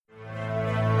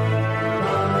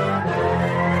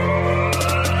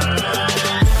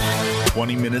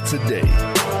20 minutes a day,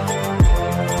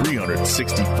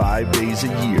 365 days a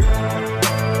year.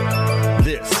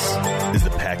 This is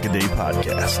the Pack-A-Day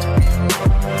Podcast.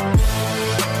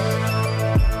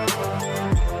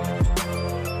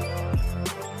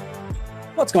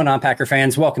 What's going on, Packer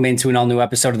fans? Welcome into an all-new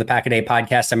episode of the Pack-A-Day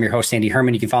Podcast. I'm your host, Andy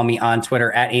Herman. You can follow me on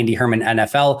Twitter at Andy Herman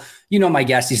NFL. You know my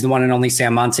guest. He's the one and only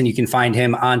Sam Monson. You can find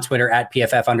him on Twitter at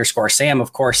PFF_Sam,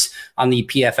 of course, on the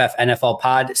PFF NFL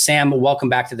pod. Sam, welcome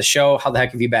back to the show. How the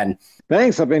heck have you been?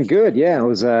 Thanks. I've been good. Yeah, it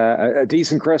was a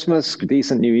decent Christmas,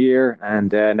 decent New Year,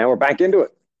 and now we're back into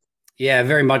it. Yeah,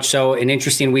 very much so. An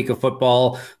interesting week of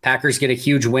football. Packers get a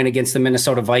huge win against the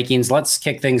Minnesota Vikings. Let's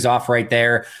kick things off right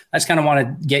there. I just kind of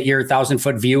want to get your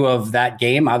 1,000-foot view of that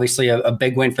game. Obviously, a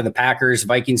big win for the Packers.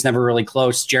 Vikings never really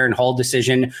close. Jaron Hall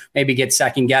decision maybe get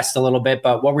second-guessed a little bit,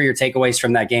 but what were your takeaways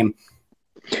from that game?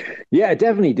 Yeah, it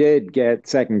definitely did get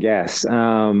second guess.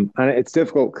 And it's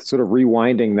difficult sort of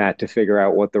rewinding that to figure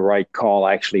out what the right call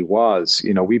actually was.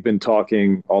 You know, we've been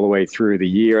talking all the way through the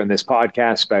year in this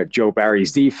podcast about Joe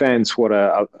Barry's defense, what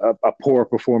a poor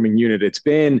performing unit it's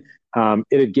been.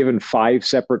 It had given 5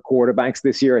 separate quarterbacks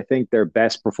this year, I think, their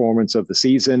best performance of the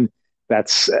season.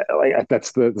 That's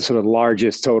the sort of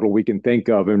largest total we can think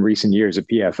of in recent years of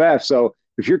PFF. So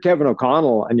if you're Kevin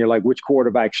O'Connell and you're like, which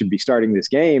quarterback should be starting this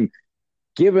game?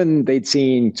 Given they'd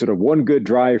seen sort of one good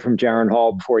drive from Jaron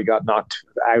Hall before he got knocked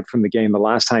out from the game the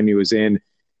last time he was in,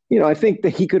 you know, I think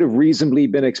that he could have reasonably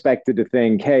been expected to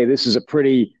think, hey, this is a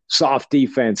pretty soft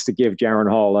defense to give Jaron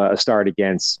Hall a start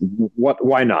against.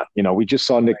 Why not? You know, we just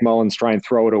saw Nick Mullins try and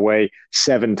throw it away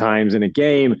 7 times in a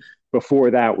game.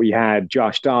 Before that, we had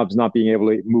Josh Dobbs not being able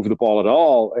to move the ball at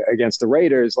all against the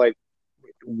Raiders. Like,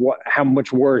 how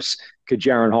much worse could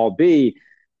Jaron Hall be?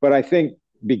 But I think,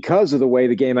 because of the way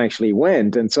the game actually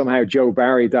went, and somehow Joe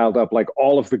Barry dialed up like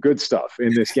all of the good stuff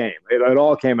in this game. It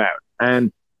all came out.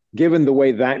 And given the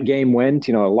way that game went,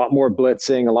 you know, a lot more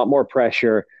blitzing, a lot more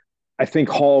pressure, I think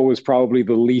Hall was probably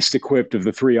the least equipped of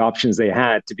the 3 options they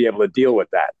had to be able to deal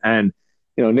with that. And,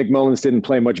 you know, Nick Mullins didn't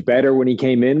play much better when he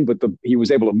came in, but he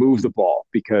was able to move the ball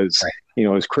because, right. You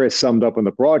know, as Chris summed up on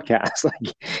the broadcast,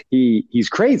 like he's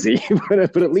crazy, but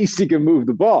at least he can move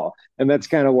the ball. And that's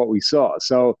kind of what we saw.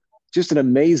 So, just an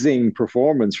amazing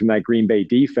performance from that Green Bay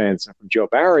defense and from Joe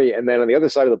Barry. And then on the other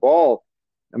side of the ball,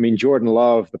 I mean, Jordan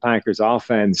Love, the Packers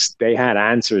offense, they had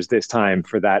answers this time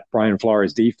for that Brian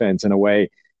Flores defense in a way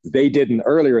they didn't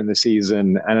earlier in the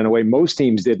season, and in a way most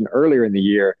teams didn't earlier in the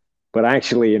year, but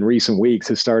actually in recent weeks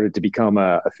has started to become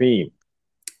a theme.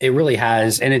 It really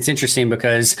has. And it's interesting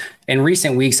because in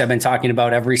recent weeks, I've been talking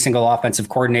about every single offensive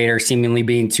coordinator seemingly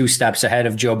being 2 steps ahead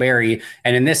of Joe Barry.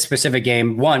 And in this specific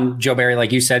game, 1, Joe Barry,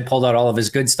 like you said, pulled out all of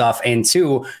his good stuff. And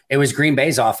 2, it was Green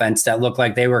Bay's offense that looked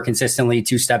like they were consistently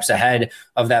 2 steps ahead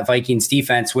of that Vikings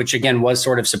defense, which again was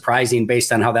sort of surprising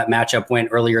based on how that matchup went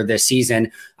earlier this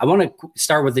season. I want to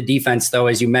start with the defense, though,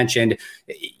 as you mentioned,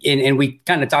 and we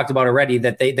kind of talked about already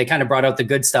that they kind of brought out the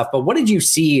good stuff. But what did you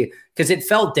see? Because it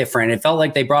felt different. It felt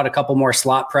like they brought a couple more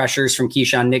slot pressures from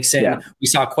Keyshawn Nixon. Yeah. We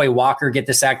saw Quay Walker get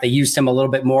the sack. They used him a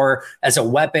little bit more as a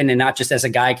weapon and not just as a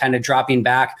guy kind of dropping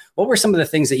back. What were some of the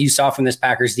things that you saw from this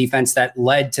Packers defense that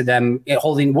led to them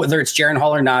holding, whether it's Jaron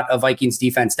Hall or not, a Vikings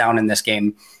defense down in this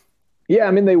game? Yeah,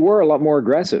 I mean, they were a lot more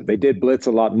aggressive. They did blitz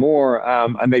a lot more,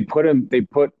 and they put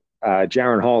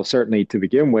Jaron Hall certainly to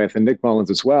begin with, and Nick Mullins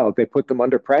as well. They put them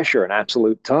under pressure an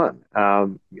absolute ton.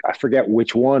 I forget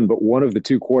which one, but one of the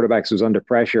 2 quarterbacks was under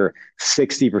pressure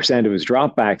 60% of his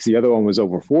dropbacks. The other one was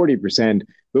over 40%.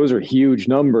 Those are huge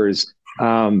numbers.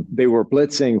 They were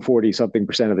blitzing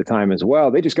 40-something% of the time as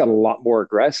well. They just got a lot more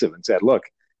aggressive and said, look,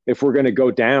 if we're going to go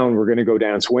down, we're going to go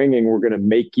down swinging. We're going to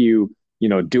make you, you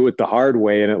know, do it the hard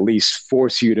way and at least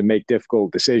force you to make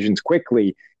difficult decisions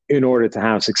quickly in order to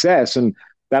have success. And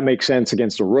that makes sense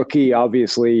against a rookie.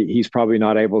 Obviously, he's probably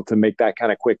not able to make that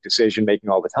kind of quick decision making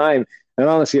all the time. And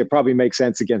honestly, it probably makes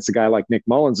sense against a guy like Nick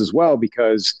Mullins as well,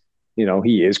 because, you know,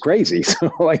 he is crazy.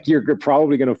 So like you're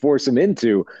probably going to force him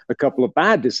into a couple of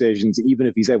bad decisions, even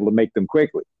if he's able to make them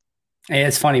quickly. Hey,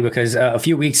 it's funny because a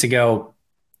few weeks ago,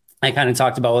 I kind of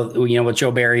talked about, you know, with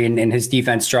Joe Barry and his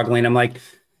defense struggling. I'm like,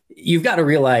 you've got to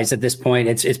realize at this point,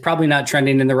 it's probably not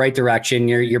trending in the right direction.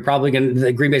 You're probably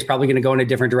the Green Bay's probably going to go in a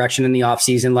different direction in the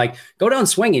offseason. Like, go down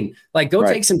swinging, like go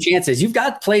take some chances. You've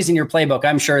got plays in your playbook,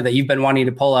 I'm sure, that you've been wanting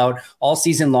to pull out all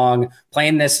season long.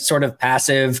 Playing this sort of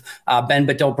passive bend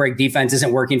but don't break defense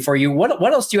isn't working for you.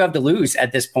 What else do you have to lose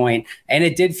at this point? And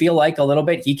it did feel like a little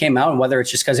bit he came out, and whether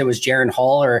it's just because it was Jaron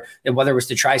Hall or whether it was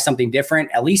to try something different,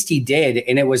 at least he did,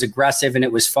 and it was aggressive and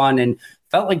it was fun. And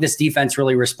felt like this defense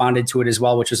really responded to it as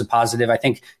well, which was a positive. I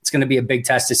think it's going to be a big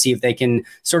test to see if they can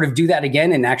sort of do that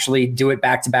again and actually do it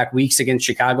back-to-back weeks against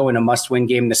Chicago in a must-win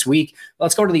game this week.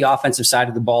 Let's go to the offensive side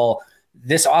of the ball.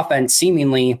 This offense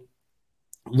seemingly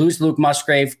lose Luke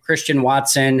Musgrave, Christian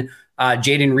Watson,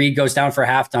 Jaden Reed goes down for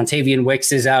half. Dontavian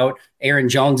Wicks is out. Aaron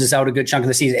Jones is out a good chunk of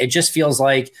the season. It just feels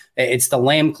like it's the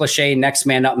lame cliche next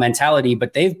man up mentality,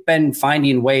 but they've been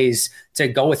finding ways to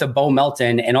go with a Bo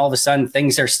Melton, and all of a sudden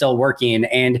things are still working,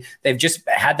 and they've just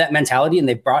had that mentality, and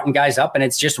they've brought in guys up, and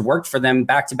it's just worked for them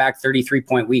back-to-back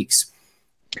 33-point weeks.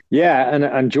 Yeah,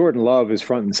 and Jordan Love is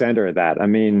front and center of that. I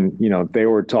mean, they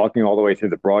were talking all the way through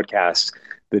the broadcast.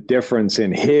 The difference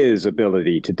in his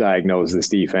ability to diagnose this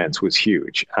defense was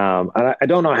huge. And I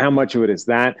don't know how much of it is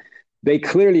that. They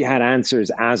clearly had answers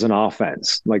as an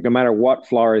offense. Like, no matter what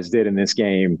Flores did in this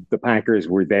game, the Packers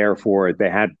were there for it.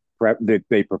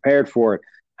 They prepared for it,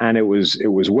 and it was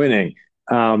winning.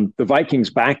 The Vikings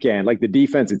back end, like the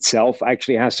defense itself,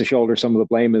 actually has to shoulder some of the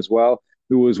blame as well.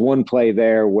 There was one play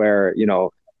there where,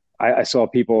 I saw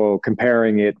people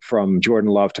comparing it from Jordan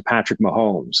Love to Patrick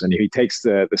Mahomes. And he takes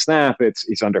the snap.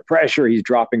 He's under pressure. He's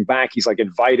dropping back. He's like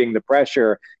inviting the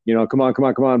pressure, come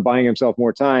on, buying himself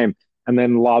more time. And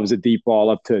then lobs a deep ball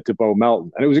up to Bo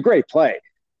Melton. And it was a great play.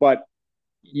 But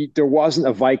there wasn't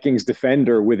a Vikings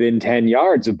defender within 10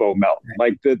 yards of Bo Melton.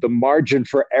 Like the margin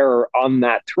for error on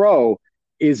that throw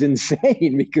is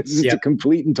insane because it's a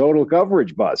complete and total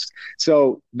coverage bust.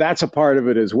 So that's a part of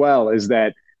it as well, is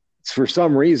that for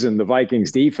some reason, the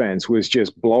Vikings defense was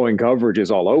just blowing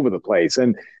coverages all over the place.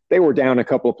 And they were down a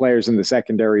couple of players in the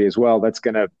secondary as well. That's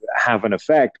going to have an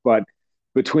effect. But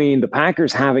between the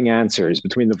Packers having answers,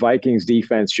 between the Vikings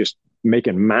defense just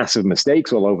making massive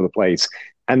mistakes all over the place,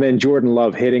 and then Jordan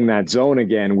Love hitting that zone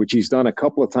again, which he's done a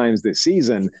couple of times this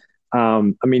season.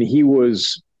 He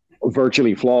was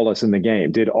virtually flawless in the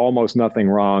game, did almost nothing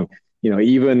wrong.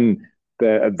 Even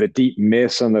the deep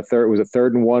miss on the third was a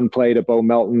 3rd and 1 play to Bo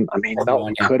Melton.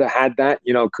 Melton could have had that,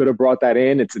 could have brought that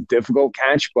in. It's a difficult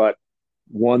catch, but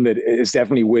one that is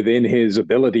definitely within his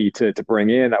ability to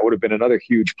bring in. That would have been another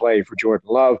huge play for Jordan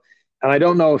Love. And I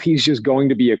don't know if he's just going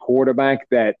to be a quarterback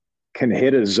that can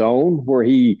hit a zone where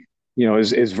he,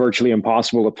 is virtually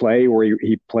impossible to play, where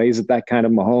he plays at that kind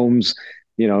of Mahomes,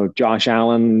 Josh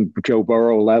Allen, Joe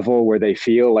Burrow level, where they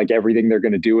feel like everything they're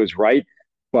going to do is right,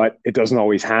 but it doesn't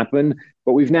always happen.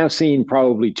 But we've now seen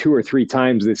probably 2 or 3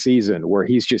 times this season where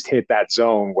he's just hit that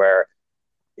zone where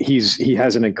he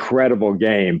has an incredible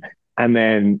game. And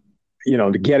then,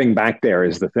 getting back there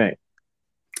is the thing.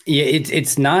 Yeah,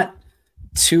 it's not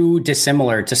too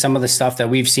dissimilar to some of the stuff that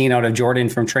we've seen out of Jordan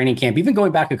from training camp. Even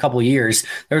going back a couple of years,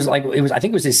 I think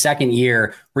it was his second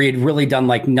year where he had really done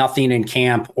like nothing in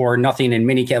camp or nothing in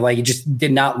minicamp. Like, it just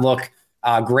did not look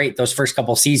great those first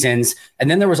couple seasons. And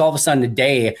then there was all of a sudden a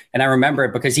day, and I remember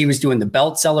it because he was doing the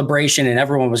belt celebration and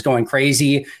everyone was going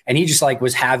crazy. And he just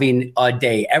was having a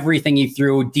day. Everything he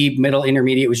threw, deep, middle,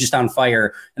 intermediate, was just on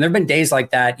fire. And there've been days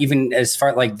like that, even as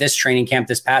far like this training camp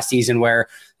this past season, where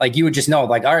you would just know, all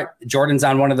right, Jordan's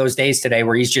on one of those days today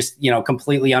where he's just,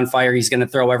 completely on fire. He's going to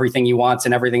throw everything he wants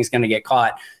and everything's going to get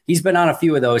caught. He's been on a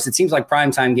few of those. It seems like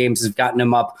primetime games have gotten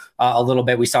him up a little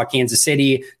bit. We saw Kansas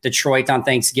City, Detroit on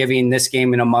Thanksgiving, this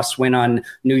game in a must win on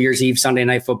New Year's Eve, Sunday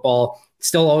Night Football.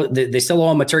 They still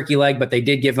owe him a turkey leg, but they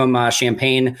did give him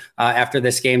champagne after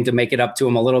this game to make it up to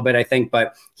him a little bit, I think.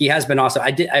 But he has been awesome.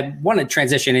 I want to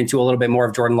transition into a little bit more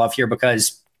of Jordan Love here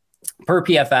because per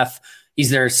PFF, he's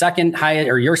their second highest,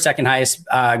 or your second highest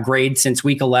grade since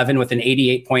week 11 with an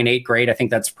 88.8 grade. I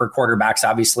think that's per quarterbacks,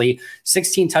 obviously.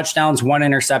 16 touchdowns, 1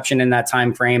 interception in that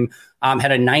time frame.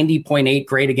 Had a 90.8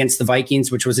 grade against the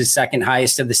Vikings, which was his second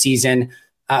highest of the season.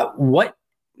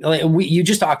 You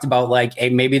just talked about hey,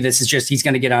 maybe this is just he's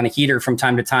going to get on a heater from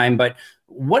time to time, but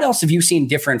what else have you seen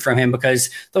different from him? Because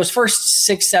those first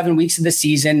 6-7 weeks of the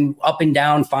season, up and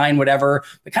down, fine, whatever,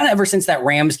 but kind of ever since that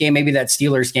Rams game, maybe that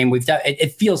Steelers game,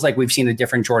 it feels like we've seen a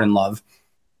different Jordan Love.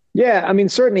 Yeah,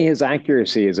 certainly his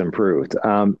accuracy has improved.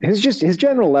 His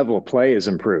general level of play has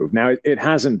improved. Now, it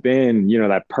hasn't been,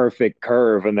 that perfect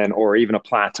curve or even a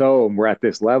plateau, and we're at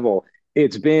this level.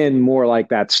 It's been more like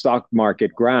that stock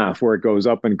market graph where it goes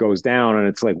up and goes down, and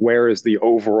it's like, where is the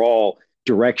overall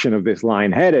direction of this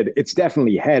line headed? It's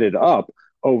definitely headed up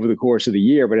over the course of the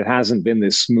year, but it hasn't been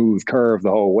this smooth curve the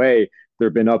whole way. There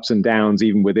have been ups and downs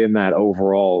even within that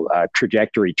overall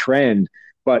trajectory trend,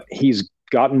 but he's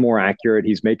gotten more accurate.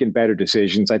 He's making better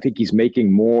decisions. I think he's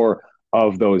making more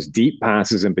of those deep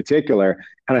passes in particular.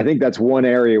 And I think that's one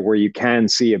area where you can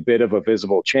see a bit of a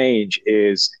visible change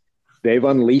is they've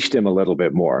unleashed him a little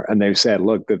bit more. And they've said,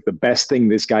 look, the best thing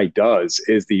this guy does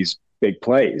is these big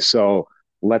plays. So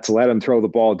let's let him throw the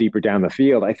ball deeper down the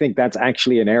field. I think that's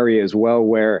actually an area as well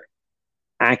where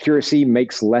accuracy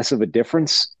makes less of a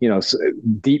difference.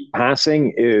 Deep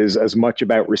passing is as much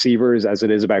about receivers as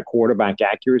it is about quarterback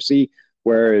accuracy.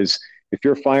 Whereas if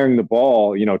you're firing the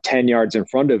ball, 10 yards in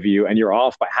front of you and you're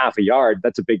off by half a yard,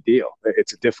 that's a big deal.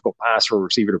 It's a difficult pass for a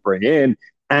receiver to bring in,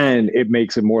 and it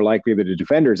makes it more likely that a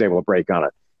defender is able to break on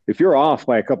it. If you're off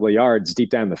by a couple of yards deep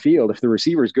down the field, if the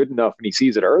receiver is good enough and he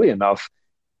sees it early enough,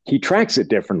 he tracks it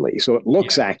differently. So it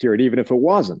looks accurate, even if it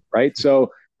wasn't, right?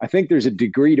 So I think there's a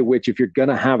degree to which if you're going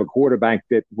to have a quarterback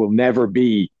that will never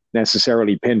be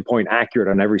necessarily pinpoint accurate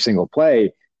on every single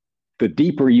play, the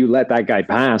deeper you let that guy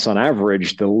pass on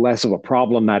average, the less of a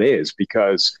problem that is,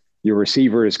 because your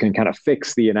receivers can kind of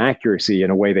fix the inaccuracy in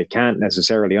a way they can't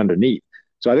necessarily underneath.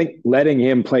 So I think letting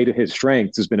him play to his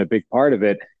strengths has been a big part of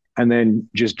it. And then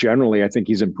just generally, I think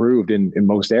he's improved in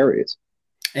most areas.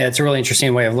 Yeah, it's a really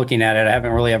interesting way of looking at it. I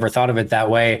haven't really ever thought of it that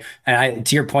way. And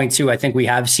to your point too, I think we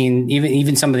have seen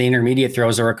even some of the intermediate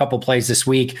throws. There were a couple plays this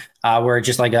week where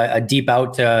just like a deep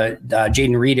out to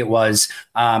Jaden Reed,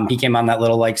 he came on that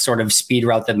little like sort of speed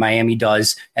route that Miami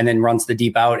does and then runs the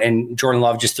deep out, and Jordan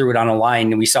Love just threw it on a line.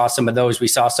 And we saw some of those. We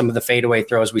saw some of the fadeaway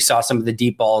throws. We saw some of the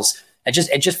deep balls. It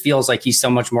just feels like he's so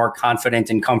much more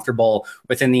confident and comfortable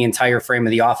within the entire frame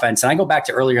of the offense. And I go back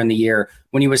to earlier in the year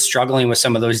when he was struggling with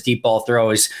some of those deep ball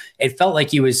throws. It felt like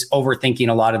he was overthinking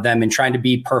a lot of them and trying to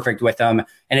be perfect with them.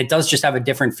 And it does just have a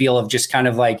different feel of just kind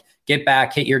of like get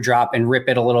back, hit your drop, and rip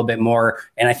it a little bit more.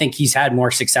 And I think he's had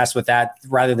more success with that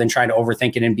rather than trying to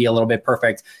overthink it and be a little bit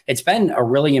perfect. It's been a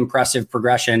really impressive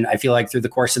progression, I feel like, through the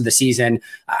course of the season.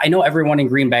 I know everyone in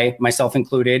Green Bay, myself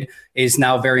included, is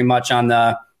now very much on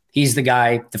he's the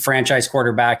guy, the franchise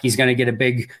quarterback. He's going to get a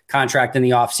big contract in the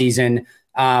offseason.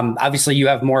 Obviously, you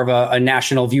have more of a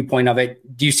national viewpoint of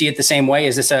it. Do you see it the same way?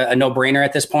 Is this a no-brainer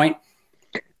at this point?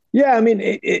 Yeah, I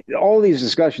mean, all these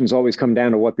discussions always come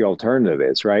down to what the alternative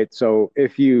is, right? So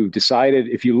if you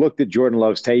looked at Jordan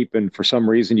Love's tape and for some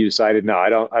reason you decided, no, I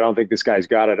don't think this guy's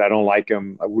got it. I don't like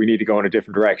him. We need to go in a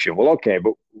different direction. Well, okay,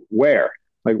 but where?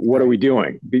 Like, what are we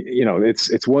doing?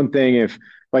 It's one thing if,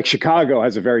 like, Chicago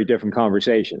has a very different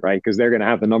conversation, right? Because they're going to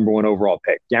have the number one overall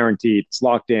pick, guaranteed. It's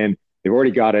locked in. They've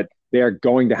already got it. They are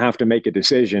going to have to make a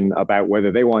decision about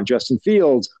whether they want Justin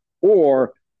Fields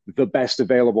or the best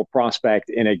available prospect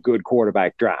in a good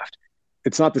quarterback draft.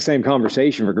 It's not the same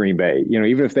conversation for Green Bay.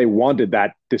 Even if they wanted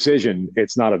that decision,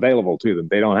 it's not available to them.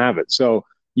 They don't have it. So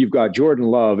you've got Jordan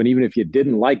Love, and even if you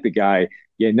didn't like the guy,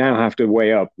 you now have to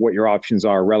weigh up what your options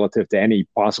are relative to any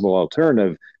possible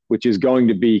alternative, which is going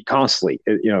to be costly.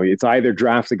 It's either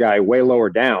draft a guy way lower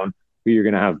down who you're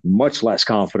going to have much less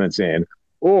confidence in,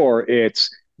 or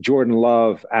it's Jordan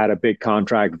Love at a big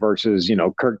contract versus,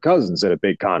 Kirk Cousins at a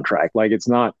big contract. Like, it's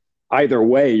not either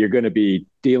way. You're going to be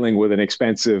dealing with an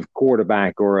expensive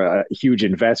quarterback or a huge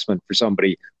investment for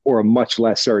somebody or a much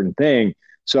less certain thing.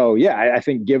 So, yeah, I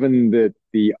think given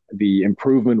the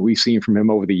improvement we've seen from him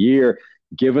over the year,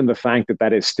 given the fact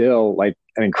that is still like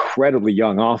an incredibly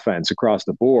young offense across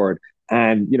the board.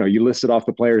 And, you listed off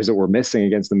the players that were missing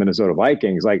against the Minnesota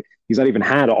Vikings. Like, he's not even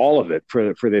had all of it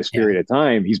for this period of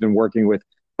time. He's been working with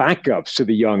backups to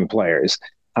the young players.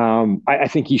 I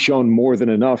think he's shown more than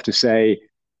enough to say,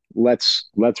 let's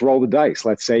roll the dice.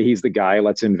 Let's say he's the guy.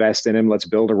 Let's invest in him. Let's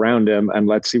build around him, and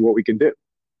let's see what we can do.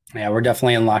 Yeah, we're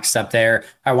definitely in lockstep there.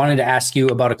 I wanted to ask you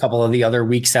about a couple of the other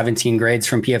Week 17 grades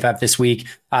from PFF this week.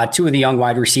 Two of the young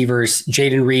wide receivers,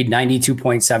 Jaden Reed,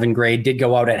 92.7 grade, did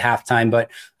go out at halftime, but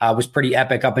was pretty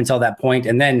epic up until that point.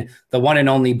 And then the one and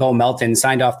only Bo Melton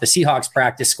signed off the Seahawks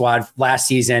practice squad last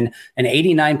season, an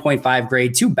 89.5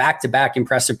 grade, two back-to-back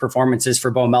impressive performances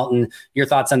for Bo Melton. Your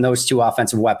thoughts on those two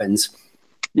offensive weapons?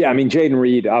 Yeah, I mean, Jaden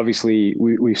Reed, obviously,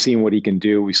 we've seen what he can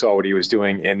do. We saw what he was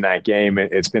doing in that game.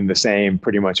 It's been the same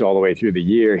pretty much all the way through the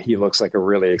year. He looks like a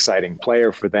really exciting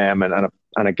player for them and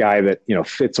a guy that,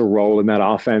 fits a role in that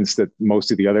offense that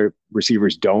most of the other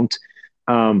receivers don't.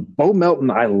 Bo Melton,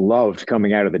 I loved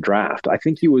coming out of the draft. I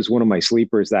think he was one of my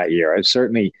sleepers that year. I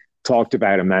certainly talked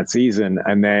about him that season,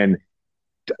 and then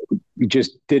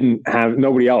just didn't have,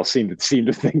 nobody else seemed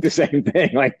to think the same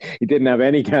thing. Like, he didn't have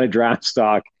any kind of draft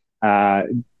stock.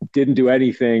 Didn't do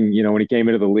anything, when he came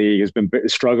into the league, has been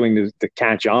struggling to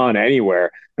catch on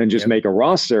anywhere and just make a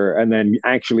roster, and then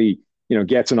actually,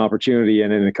 gets an opportunity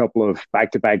and in a couple of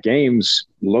back-to-back games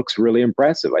looks really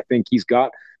impressive. I think he's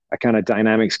got a kind of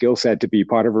dynamic skill set to be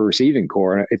part of a receiving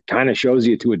core. And it kind of shows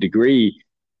you to a degree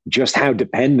just how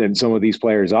dependent some of these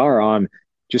players are on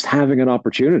just having an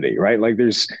opportunity, right? Like,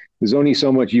 there's only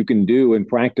so much you can do in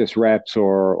practice reps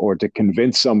or to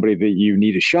convince somebody that you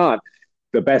need a shot.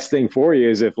 the best thing for you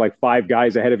is if like 5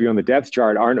 guys ahead of you on the depth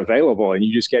chart aren't available and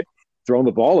you just get thrown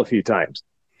the ball a few times.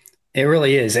 It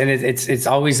really is. And it's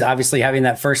always obviously having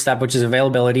that first step, which is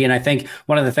availability. And I think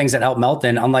one of the things that helped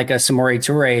Melton, unlike a Samori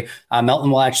Toure, Melton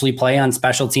will actually play on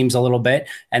special teams a little bit.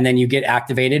 And then you get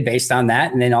activated based on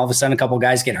that. And then all of a sudden, a couple of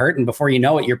guys get hurt. And before you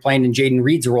know it, you're playing in Jaden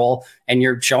Reed's role and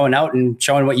you're showing out and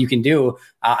showing what you can do.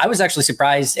 I was actually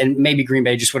surprised, and maybe Green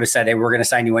Bay just would have said, hey, we're going to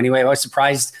sign you anyway. I was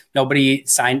surprised nobody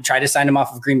tried to sign him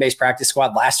off of Green Bay's practice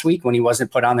squad last week when he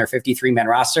wasn't put on their 53-man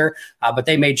roster. But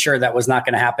they made sure that was not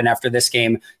going to happen after this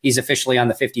game. He's officially on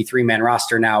the 53-man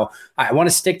roster now. I want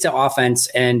to stick to offense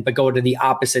but go to the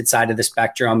opposite side of the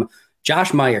spectrum.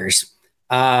 Josh Myers,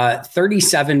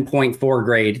 37.4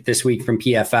 grade this week from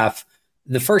PFF.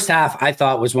 The first half I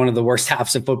thought was one of the worst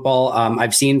halves of football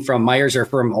I've seen from Myers or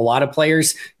from a lot of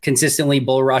players. Consistently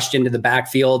bull rushed into the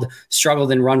backfield,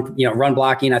 struggled in run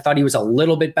blocking. I thought he was a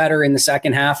little bit better in the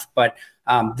second half, but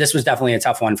this was definitely a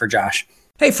tough one for Josh.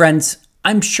 Hey friends,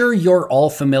 I'm sure you're all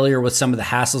familiar with some of the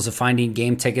hassles of finding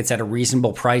game tickets at a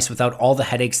reasonable price without all the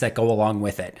headaches that go along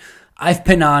with it. I've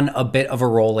been on a bit of a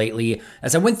roll lately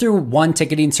as I went through one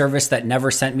ticketing service that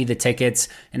never sent me the tickets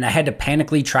and I had to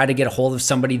panically try to get a hold of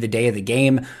somebody the day of the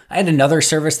game. I had another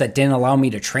service that didn't allow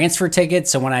me to transfer tickets,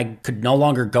 so when I could no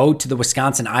longer go to the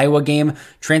Wisconsin-Iowa game,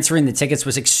 transferring the tickets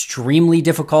was extremely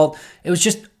difficult. It was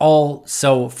just all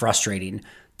so frustrating.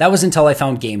 That was until I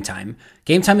found Game Time.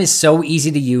 Game Time is so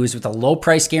easy to use with a low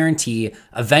price guarantee,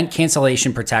 event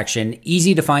cancellation protection,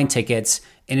 easy to find tickets,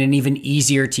 and an even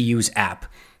easier to use app.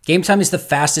 Game Time is the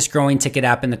fastest growing ticket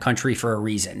app in the country for a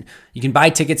reason. You can buy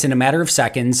tickets in a matter of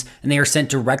seconds, and they are sent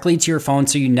directly to your phone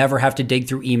so you never have to dig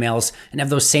through emails and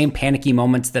have those same panicky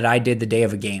moments that I did the day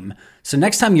of a game. So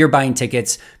next time you're buying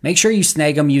tickets, make sure you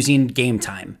snag them using Game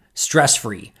Time,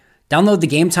 stress-free. Download the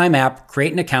Game Time app,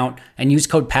 create an account, and use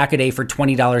code PACKADAY for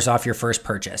 $20 off your first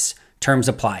purchase. Terms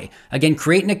apply. Again,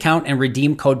 create an account and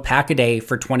redeem code PACKADAY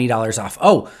for $20 off.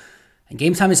 Oh, and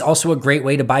Game Time is also a great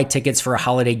way to buy tickets for a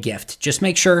holiday gift. Just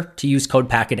make sure to use code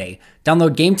PACKADAY.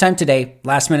 Download Game Time today.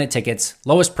 Last minute tickets,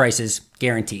 lowest prices,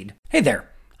 guaranteed. Hey there.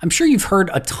 I'm sure you've heard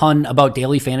a ton about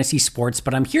daily fantasy sports,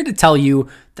 but I'm here to tell you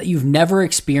that you've never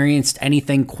experienced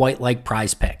anything quite like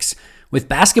Prize Picks. With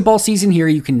basketball season here,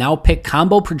 you can now pick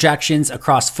combo projections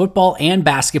across football and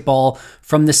basketball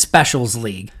from the Specials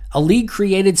League, a league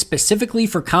created specifically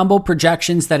for combo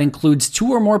projections that includes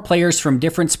 2 or more players from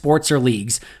different sports or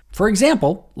leagues. For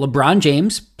example, LeBron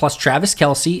James plus Travis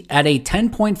Kelce at a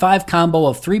 10.5 combo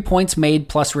of 3 points made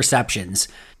plus receptions.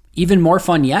 Even more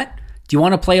fun yet? Do you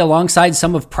want to play alongside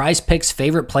some of Prize Picks'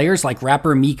 favorite players like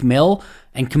rapper Meek Mill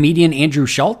and comedian Andrew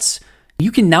Schultz?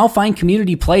 You can now find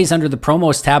community plays under the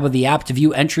promos tab of the app to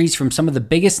view entries from some of the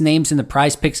biggest names in the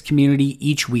Prize Picks community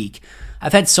each week.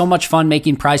 I've had so much fun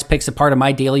making Prize Picks a part of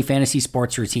my daily fantasy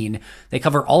sports routine. They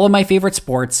cover all of my favorite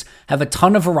sports, have a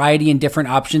ton of variety and different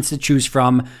options to choose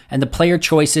from, and the player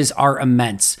choices are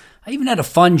immense. I even had a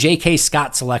fun J.K.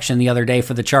 Scott selection the other day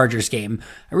for the Chargers game.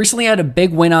 I recently had a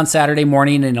big win on Saturday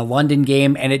morning in a London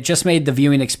game, and it just made the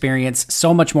viewing experience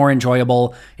so much more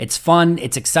enjoyable. It's fun,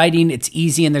 it's exciting, it's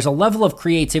easy, and there's a level of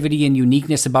creativity and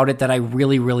uniqueness about it that I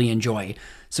really, really enjoy.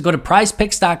 So go to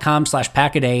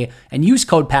prizepicks.com/packaday and use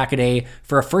code packaday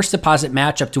for a first deposit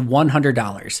match up to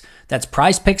 $100. That's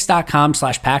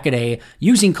prizepicks.com/packaday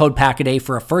using code packaday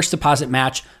for a first deposit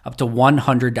match up to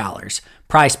 $100.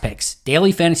 Prize Picks,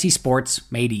 daily fantasy sports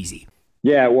made easy.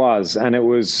 Yeah, it was. And it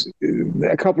was,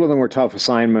 a couple of them were tough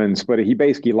assignments, but he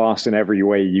basically lost in every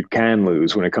way you can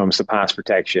lose when it comes to pass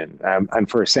protection. And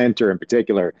for a center in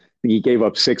particular, he gave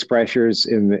up 6 pressures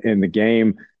in the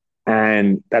game.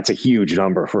 And that's a huge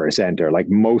number for a center. Like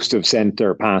most of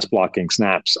center pass blocking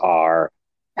snaps are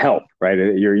help, right?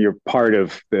 You're part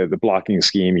of the blocking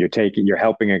scheme. You're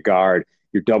helping a guard.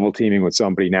 You're double teaming with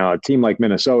somebody. Now, a team like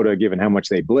Minnesota, given how much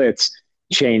they blitz,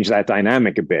 change that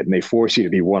dynamic a bit, and they force you to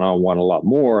be one-on-one a lot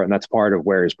more. And that's part of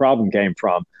where his problem came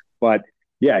from. But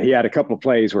yeah, he had a couple of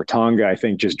plays where Tonga, I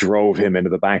think, just drove him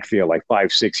into the backfield like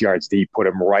 5-6 yards deep, put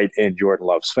him right in Jordan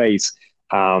Love's face.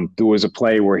 There was a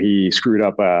play where he screwed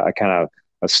up a kind of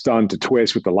a stunt to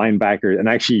twist with the linebacker and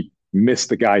actually missed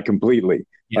the guy completely.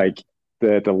 Yeah. Like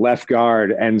the left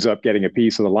guard ends up getting a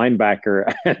piece of the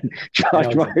linebacker, and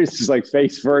Josh Myers is like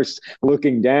face first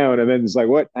looking down, and then it's like,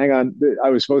 what? Hang on, I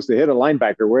was supposed to hit a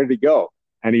linebacker. Where did he go?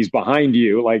 And he's behind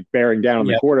you, like bearing down on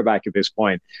the quarterback at this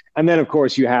point. And then, of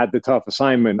course, you had the tough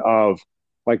assignment of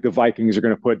like the Vikings are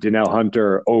going to put Danielle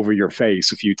Hunter over your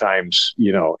face a few times,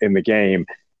 in the game.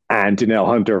 And Danielle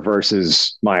Hunter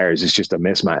versus Myers is just a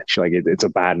mismatch. Like it's a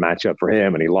bad matchup for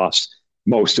him, and he lost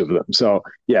most of them. So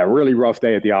yeah, really rough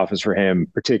day at the office for him,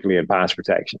 particularly in pass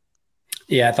protection.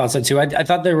 Yeah, I thought so too. I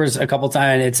thought there was a couple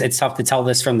times. It's tough to tell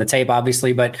this from the tape,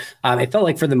 obviously, but it felt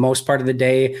like for the most part of the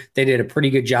day, they did a pretty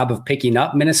good job of picking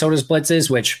up Minnesota's blitzes,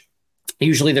 which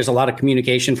usually there's a lot of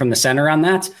communication from the center on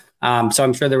that. So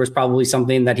I'm sure there was probably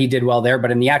something that he did well there.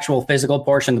 But in the actual physical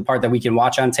portion, the part that we can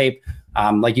watch on tape,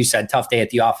 like you said, tough day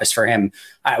at the office for him.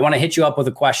 I want to hit you up with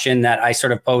a question that I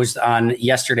sort of posed on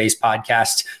yesterday's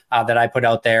podcast that I put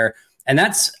out there. And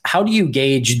that's, how do you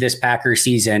gauge this Packers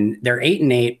season? They're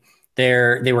 8-8. They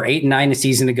were 8-9 a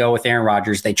season ago with Aaron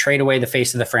Rodgers. They trade away the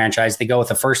face of the franchise. They go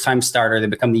with a first-time starter. They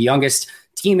become the youngest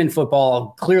team in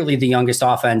football, clearly the youngest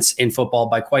offense in football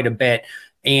by quite a bit.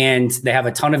 And they have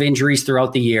a ton of injuries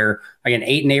throughout the year. Again,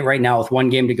 8-8 right now with one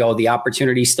game to go. The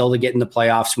opportunity still to get in the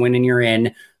playoffs, win and you're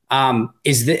in.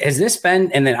 Has this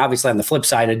been, and then obviously on the flip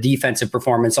side, a defensive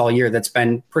performance all year that's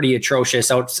been pretty atrocious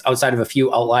outside of a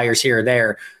few outliers here or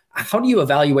there. How do you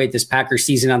evaluate this Packers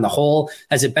season on the whole?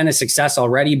 Has it been a success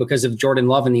already because of Jordan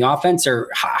Love in the offense, or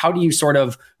how do you sort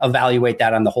of evaluate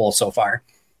that on the whole so far?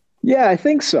 Yeah, I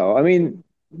think so. I mean,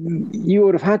 you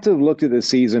would have had to look at the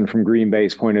season from Green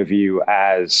Bay's point of view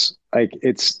as like,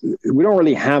 we don't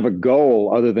really have a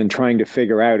goal other than trying to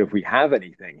figure out if we have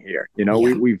anything here. You know,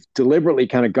 Yeah. we've deliberately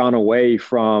kind of gone away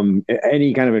from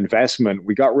any kind of investment.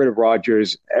 We got rid of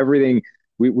Rodgers, everything.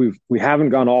 We haven't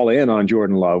gone all in on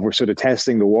Jordan Love. We're sort of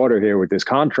testing the water here with this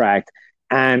contract.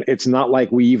 And it's not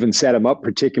like we even set him up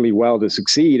particularly well to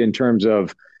succeed in terms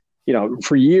of, you know,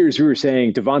 for years we were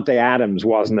saying Devontae Adams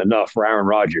wasn't enough for Aaron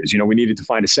Rodgers. You know, we needed to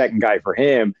find a second guy for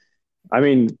him. I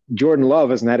mean, Jordan Love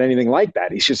hasn't had anything like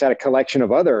that. He's just had a collection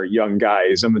of other young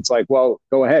guys. And it's like, well,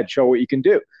 go ahead, show what you can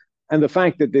do. And the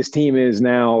fact that this team is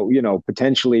now, you know,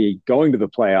 potentially going to the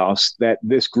playoffs, that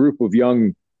this group of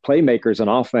young playmakers on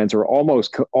offense are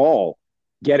almost all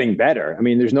getting better. I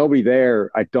mean, there's nobody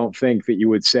there, I don't think, that you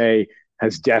would say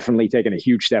has definitely taken a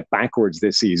huge step backwards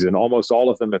this season. Almost all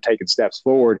of them have taken steps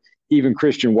forward. Even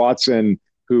Christian Watson,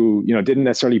 who, you know, didn't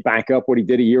necessarily back up what he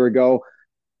did a year ago,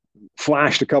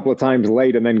 flashed a couple of times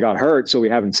late and then got hurt, so we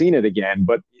haven't seen it again.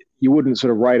 But you wouldn't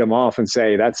sort of write him off and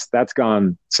say that's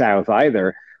gone south either.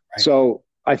 Right. So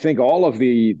I think all of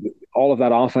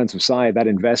that offensive side, that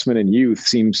investment in youth,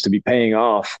 seems to be paying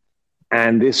off.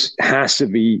 And this has to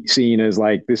be seen as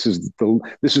like, this is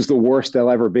the worst they'll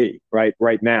ever be right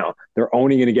now. They're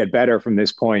only going to get better from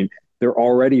this point. They're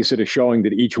already sort of showing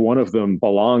that each one of them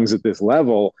belongs at this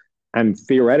level and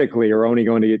theoretically are only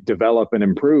going to develop and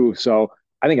improve. So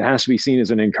I think it has to be seen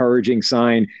as an encouraging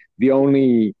sign. The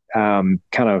only kind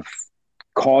of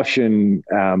caution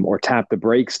or tap the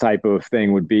brakes type of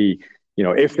thing would be, you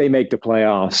know, if they make the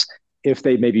playoffs, if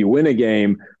they maybe win a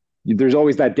game, there's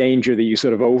always that danger that you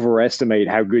sort of overestimate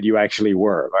how good you actually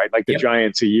were, right? Like the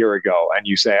Giants a year ago, and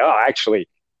you say, oh, actually,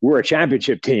 we're a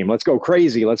championship team. Let's go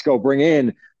crazy. Let's go bring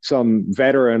in some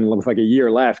veteran with like a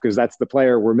year left because that's the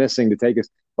player we're missing to take us.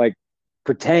 Like,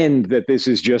 pretend that this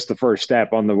is just the first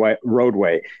step on the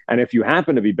roadway. And if you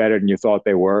happen to be better than you thought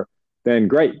they were, then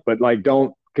great. But like,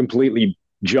 don't completely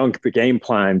junk the game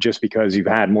plan just because you've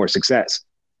had more success.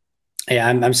 Yeah,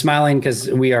 I'm smiling because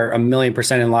we are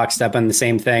 1,000,000% in lockstep on the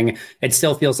same thing. It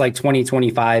still feels like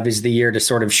 2025 is the year to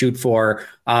sort of shoot for.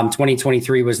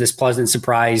 2023 was this pleasant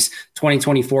surprise.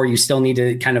 2024, you still need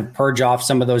to kind of purge off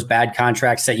some of those bad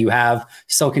contracts that you have.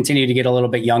 Still continue to get a little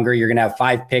bit younger. You're going to have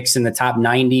 5 picks in the top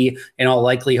 90 in all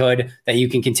likelihood that you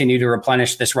can continue to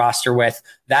replenish this roster with.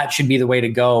 That should be the way to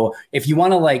go. If you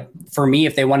want to, like, for me,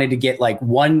 if they wanted to get like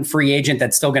one free agent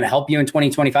that's still going to help you in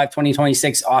 2025,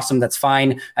 2026, awesome. That's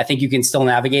fine. I think you can still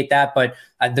navigate that. But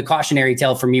the cautionary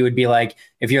tale for me would be like,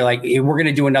 if you're like, we're going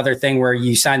to do another thing where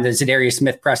you sign the Zadarius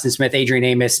Smith, Preston Smith, Adrian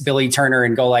Amos, Billy Turner,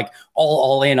 and go like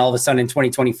all in all of a sudden in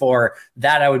 2024,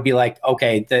 that I would be like,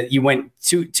 okay, you went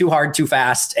too hard, too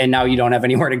fast, and now you don't have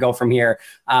anywhere to go from here.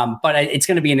 But it's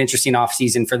going to be an interesting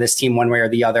offseason for this team one way or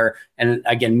the other. And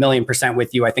again, 1,000,000%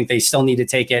 with you. I think they still need to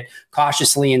take it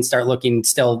cautiously and start looking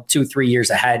still 2-3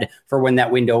 years ahead for when that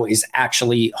window is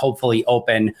actually hopefully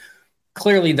open.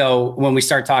 Clearly, though, when we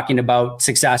start talking about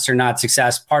success or not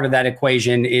success, part of that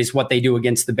equation is what they do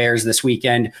against the Bears this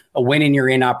weekend. A win and you're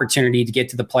in opportunity to get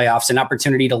to the playoffs, an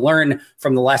opportunity to learn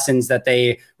from the lessons that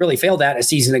they really failed at a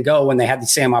season ago when they had the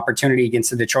same opportunity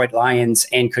against the Detroit Lions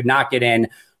and could not get in.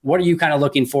 What are you kind of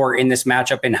looking for in this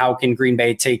matchup, and how can Green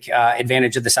Bay take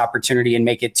advantage of this opportunity and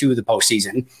make it to the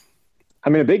postseason? I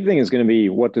mean, a big thing is going to be,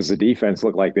 what does the defense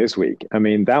look like this week? I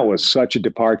mean, that was such a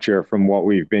departure from what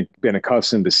we've been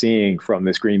accustomed to seeing from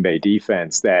this Green Bay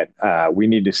defense that we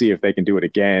need to see if they can do it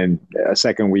again a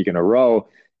second week in a row.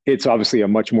 It's obviously a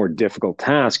much more difficult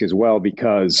task as well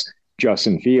because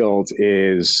Justin Fields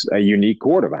is a unique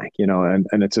quarterback, you know, and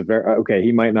it's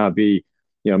he might not be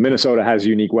Minnesota has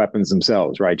unique weapons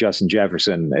themselves, right? Justin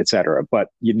Jefferson, et cetera. But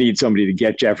you need somebody to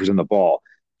get Jefferson the ball.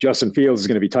 Justin Fields is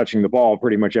going to be touching the ball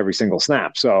pretty much every single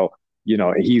snap. So,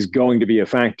 he's going to be a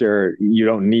factor. You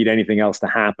don't need anything else to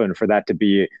happen for that to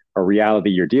be a reality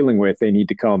you're dealing with. They need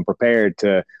to come prepared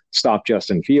to stop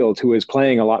Justin Fields, who is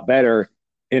playing a lot better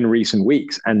in recent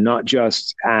weeks, and not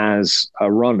just as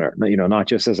a runner, not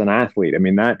just as an athlete. I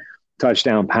mean, that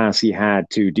touchdown pass he had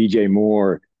to DJ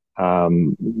Moore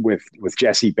with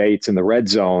Jesse Bates in the red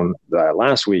zone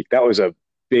last week, that was a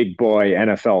big boy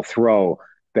NFL throw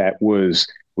that was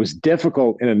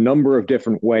difficult in a number of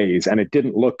different ways, and it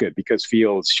didn't look good because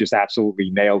Fields just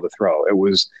absolutely nailed the throw. It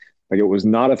was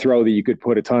not a throw that you could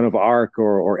put a ton of arc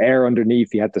or air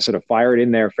underneath. You had to sort of fire it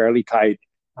in there fairly tight.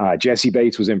 Jesse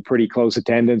Bates was in pretty close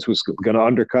attendance, was going to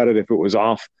undercut it if it was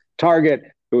off target.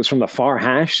 It was from the far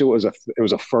hash, so it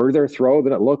was a further throw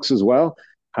than it looks as well.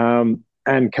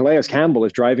 And Calais Campbell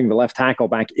is driving the left tackle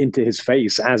back into his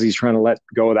face as he's trying to let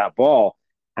go of that ball.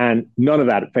 And none of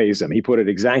that fazed him. He put it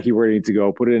exactly where he needs to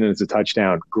go, put it in as a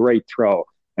touchdown. Great throw.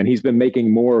 And he's been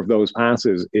making more of those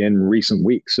passes in recent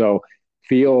weeks. So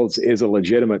Fields is a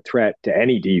legitimate threat to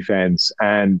any defense.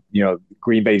 And,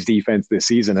 Green Bay's defense this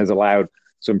season has allowed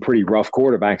some pretty rough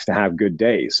quarterbacks to have good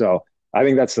days. So I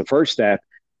think that's the first step.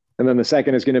 And then the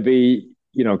second is going to be,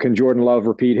 can Jordan Love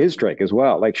repeat his trick as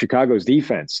well? Like, Chicago's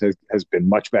defense has been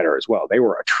much better as well. They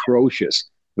were atrocious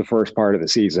the first part of the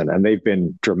season, and they've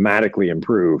been dramatically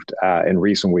improved in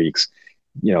recent weeks.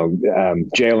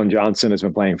 Jalen Johnson has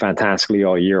been playing fantastically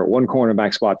all year. At one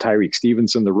cornerback spot, Tyreek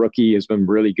Stevenson, the rookie, has been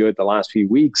really good the last few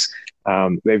weeks.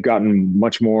 They've gotten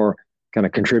much more kind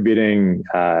of contributing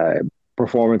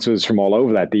performances from all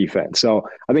over that defense. So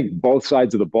I think both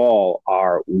sides of the ball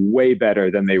are way better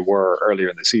than they were earlier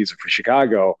in the season for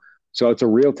Chicago. So it's a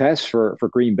real test for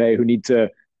Green Bay, who need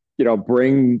to,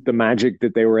 bring the magic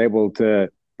that they were able to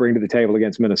bring to the table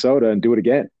against Minnesota and do it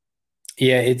again.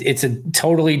 Yeah, it's a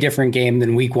totally different game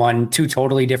than week one, two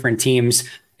totally different teams.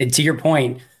 And to your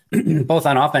point, both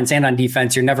on offense and on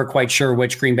defense, you're never quite sure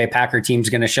which Green Bay Packer team is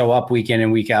going to show up week in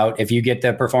and week out. If you get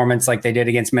the performance like they did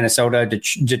against Minnesota,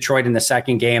 Detroit in the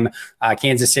second game,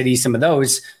 Kansas City, some of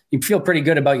those, you feel pretty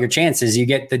good about your chances. You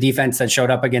get the defense that showed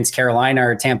up against Carolina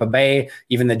or Tampa Bay,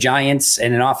 even the Giants,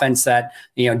 and an offense that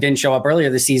didn't show up earlier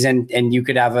this season, and you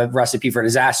could have a recipe for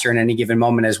disaster in any given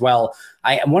moment as well.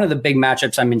 One of the big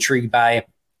matchups I'm intrigued by,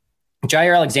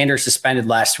 Jair Alexander suspended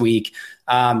last week.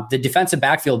 The defensive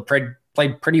backfield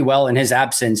played pretty well in his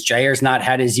absence. Jair's not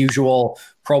had his usual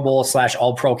Pro Bowl /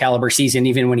 All-Pro caliber season,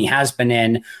 even when he has been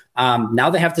in. Now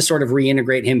they have to sort of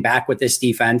reintegrate him back with this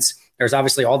defense. There's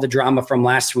obviously all the drama from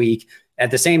last week.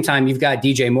 At the same time, you've got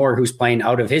DJ Moore, who's playing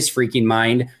out of his freaking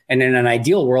mind. And in an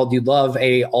ideal world, you'd love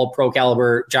a All-Pro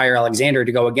caliber Jair Alexander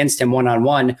to go against him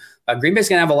one-on-one. Green Bay's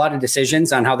going to have a lot of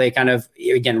decisions on how they kind of,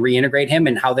 again, reintegrate him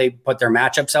and how they put their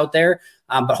matchups out there.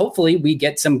 But hopefully we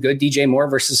get some good DJ Moore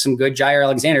versus some good Jair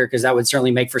Alexander, because that would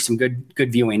certainly make for some good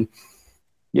viewing.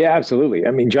 Yeah, absolutely.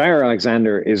 I mean, Jair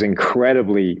Alexander is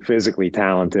incredibly physically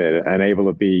talented and able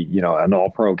to be, an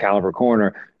all-pro caliber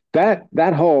corner.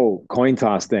 That whole coin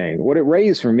toss thing, what it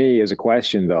raised for me as a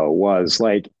question, though, was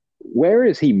like, where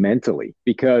is he mentally?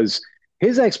 Because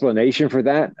his explanation for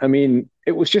that, I mean,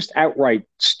 it was just outright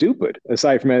stupid,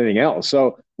 aside from anything else.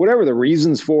 So whatever the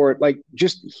reasons for it, like,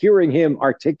 just hearing him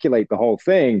articulate the whole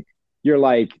thing, you're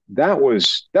like, that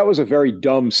was a very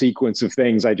dumb sequence of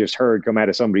things I just heard come out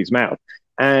of somebody's mouth.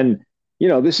 And,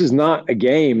 this is not a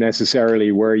game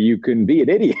necessarily where you can be an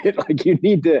idiot. Like, you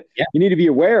need to be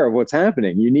aware of what's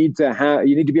happening. You need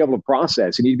to be able to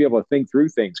process. You need to be able to think through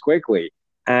things quickly.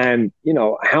 And,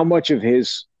 how much of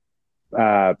his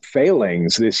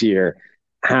failings this year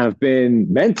have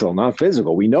been mental, not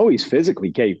physical. We know he's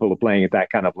physically capable of playing at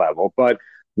that kind of level, but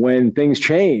when things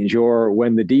change or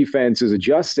when the defense is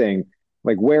adjusting,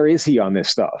 like, where is he on this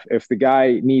stuff? If the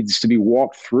guy needs to be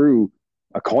walked through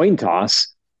a coin toss,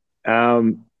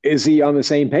 is he on the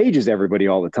same page as everybody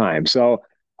all the time? So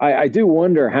I do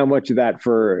wonder how much of that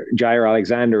for Jair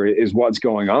Alexander is what's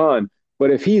going on. But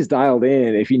if he's dialed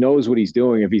in, if he knows what he's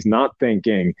doing, if he's not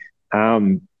thinking,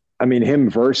 I mean, him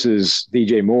versus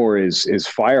DJ Moore is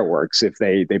fireworks if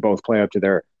they both play up to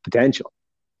their potential.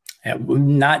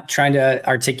 Not trying to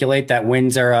articulate that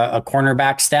wins are a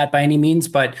cornerback stat by any means,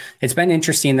 but it's been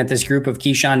interesting that this group of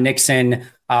Keyshawn Nixon,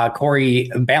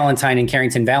 Corey Ballantyne, and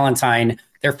Carrington Valentine,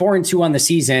 they're 4-2 on the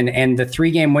season, and the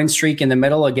 3-game win streak in the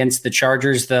middle against the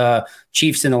Chargers, the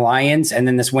Chiefs, and the Lions, and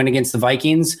then this win against the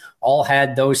Vikings, all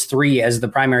had those three as the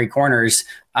primary corners.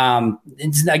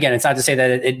 It's not to say that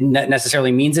it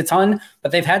necessarily means a ton,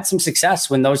 but they've had some success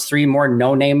when those three more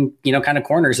no-name, kind of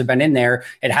corners have been in there.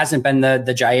 It hasn't been the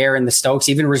Jair and the Stokes.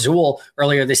 Even Rasul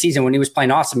earlier this season when he was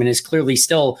playing awesome and is clearly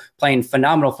still playing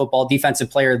phenomenal football, defensive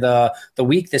player the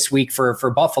week this week for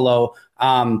Buffalo.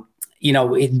 You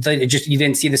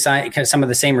didn't see some of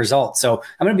the same results. So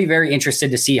I'm going to be very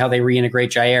interested to see how they reintegrate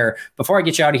Jair. Before I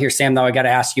get you out of here, Sam, though, I got to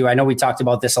ask you, I know we talked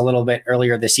about this a little bit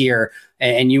earlier this year,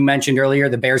 and you mentioned earlier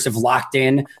the Bears have locked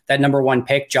in that number one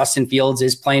pick. Justin Fields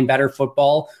is playing better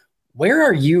football. Where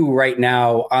are you right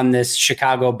now on this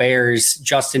Chicago Bears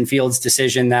Justin Fields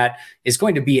decision that is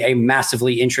going to be a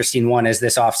massively interesting one as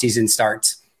this offseason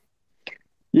starts?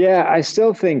 Yeah, I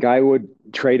still think I would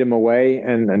trade him away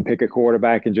and pick a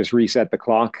quarterback and just reset the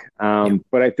clock.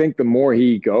 But I think the more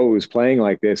he goes playing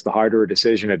like this, the harder a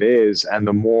decision it is, and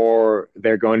the more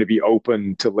they're going to be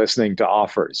open to listening to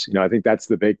offers. I think that's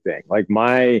the big thing. Like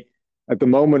at the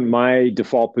moment, my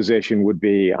default position would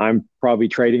be I'm probably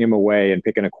trading him away and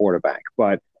picking a quarterback.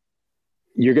 But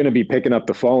you're going to be picking up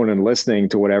the phone and listening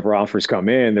to whatever offers come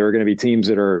in. There are going to be teams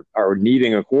that are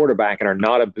needing a quarterback and are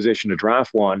not in a position to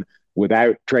draft one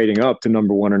without trading up to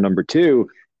number one or number two.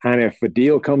 And if a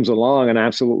deal comes along and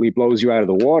absolutely blows you out of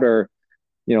the water,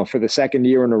 for the second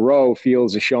year in a row,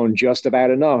 Fields has shown just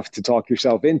about enough to talk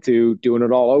yourself into doing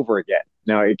it all over again.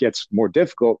 Now it gets more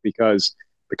difficult because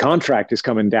the contract is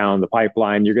coming down the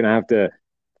pipeline. You're going to have to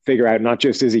figure out not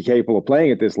just is he capable of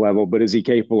playing at this level, but is he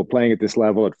capable of playing at this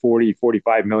level at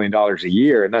 $40-45 million a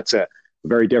year? And that's a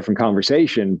very different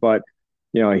conversation. But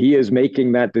he is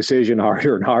making that decision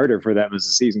harder and harder for them as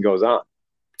the season goes on.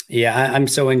 Yeah, I'm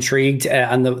so intrigued.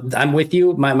 I'm with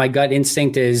you. My gut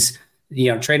instinct is,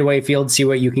 trade away Fields, see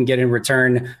what you can get in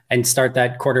return, and start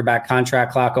that quarterback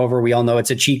contract clock over. We all know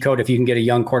it's a cheat code if you can get a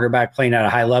young quarterback playing at a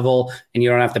high level and you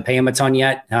don't have to pay him a ton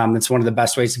yet. It's one of the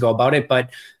best ways to go about it. But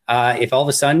if all of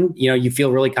a sudden, you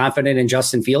feel really confident in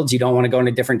Justin Fields, you don't want to go in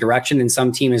a different direction, and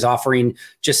some team is offering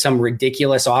just some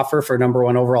ridiculous offer for number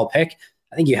one overall pick,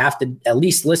 I think you have to at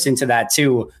least listen to that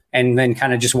too, and then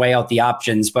kind of just weigh out the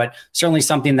options. But certainly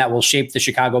something that will shape the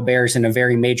Chicago Bears in a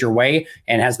very major way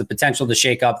and has the potential to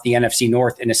shake up the NFC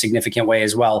North in a significant way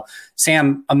as well.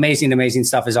 Sam, amazing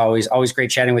stuff as always. Always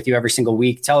great chatting with you every single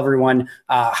week. Tell everyone,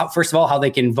 first of all, how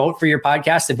they can vote for your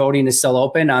podcast. The voting is still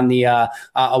open on the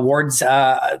awards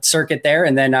circuit there.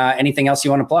 And then anything else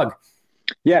you want to plug?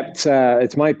 Yeah,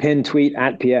 it's my pinned tweet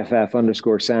at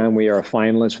PFF_Sam. We are a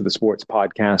finalist for the Sports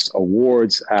Podcast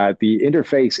Awards. The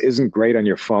interface isn't great on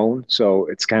your phone, so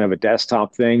it's kind of a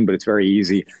desktop thing, but it's very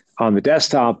easy on the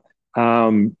desktop.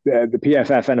 The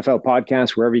PFF NFL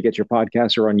Podcast, wherever you get your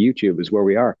podcasts, or on YouTube is where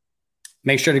we are.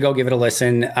 Make sure to go give it a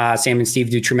listen. Sam and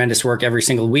Steve do tremendous work every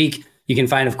single week. You can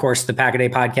find, of course, the Pack-A-Day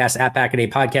Podcast at Pack-A-Day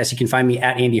Podcast. You can find me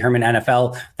at Andy Herman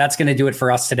NFL. That's going to do it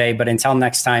for us today. But until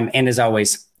next time, and as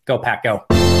always, go Pack, go.